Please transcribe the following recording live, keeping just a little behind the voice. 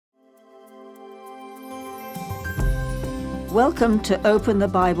Welcome to Open the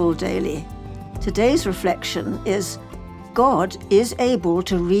Bible Daily. Today's reflection is, God is able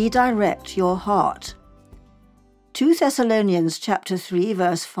to redirect your heart. 2 Thessalonians chapter 3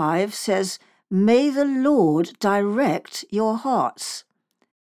 verse 5 says, "May the Lord direct your hearts."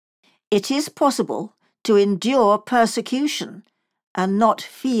 It is possible to endure persecution and not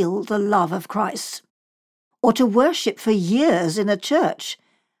feel the love of Christ, or to worship for years in a church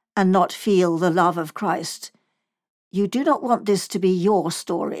and not feel the love of Christ. You do not want this to be your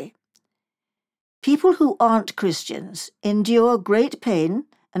story. People who aren't Christians endure great pain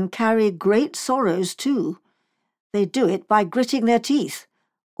and carry great sorrows too. They do it by gritting their teeth,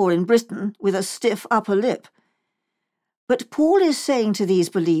 or in Britain, with a stiff upper lip. But Paul is saying to these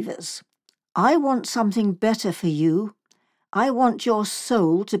believers, I want something better for you. I want your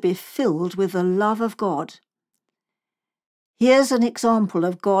soul to be filled with the love of God. Here's an example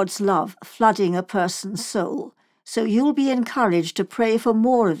of God's love flooding a person's soul, so you'll be encouraged to pray for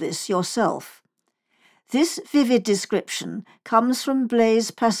more of this yourself. This vivid description comes from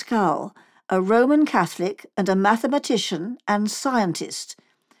Blaise Pascal, a Roman Catholic and a mathematician and scientist.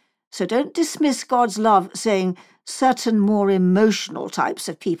 So don't dismiss God's love saying certain more emotional types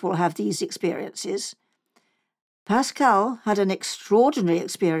of people have these experiences. Pascal had an extraordinary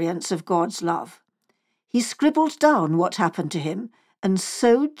experience of God's love. He scribbled down what happened to him and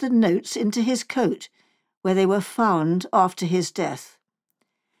sewed the notes into his coat, where they were found after his death.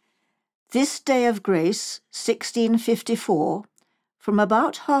 This day of grace, 1654, from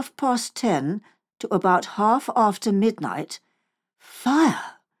about 10:30 to about half after midnight,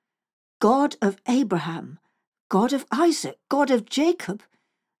 fire! God of Abraham, God of Isaac, God of Jacob,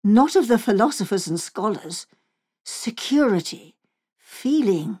 not of the philosophers and scholars, security,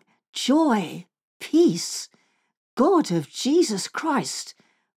 feeling, joy, peace, God of Jesus Christ,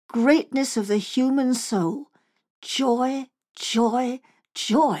 greatness of the human soul, joy, joy,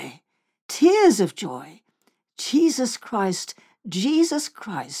 joy, tears of joy. Jesus Christ,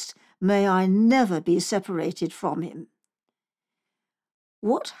 may I never be separated from him.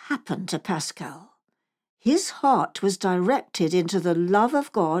 What happened to Pascal? His heart was directed into the love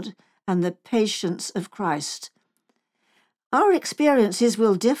of God and the patience of Christ. Our experiences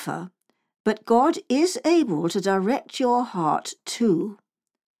will differ, but God is able to direct your heart too.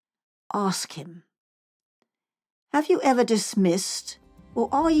 Ask him. Have you ever dismissed, or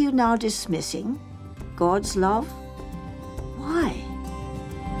are you now dismissing, God's love? Why?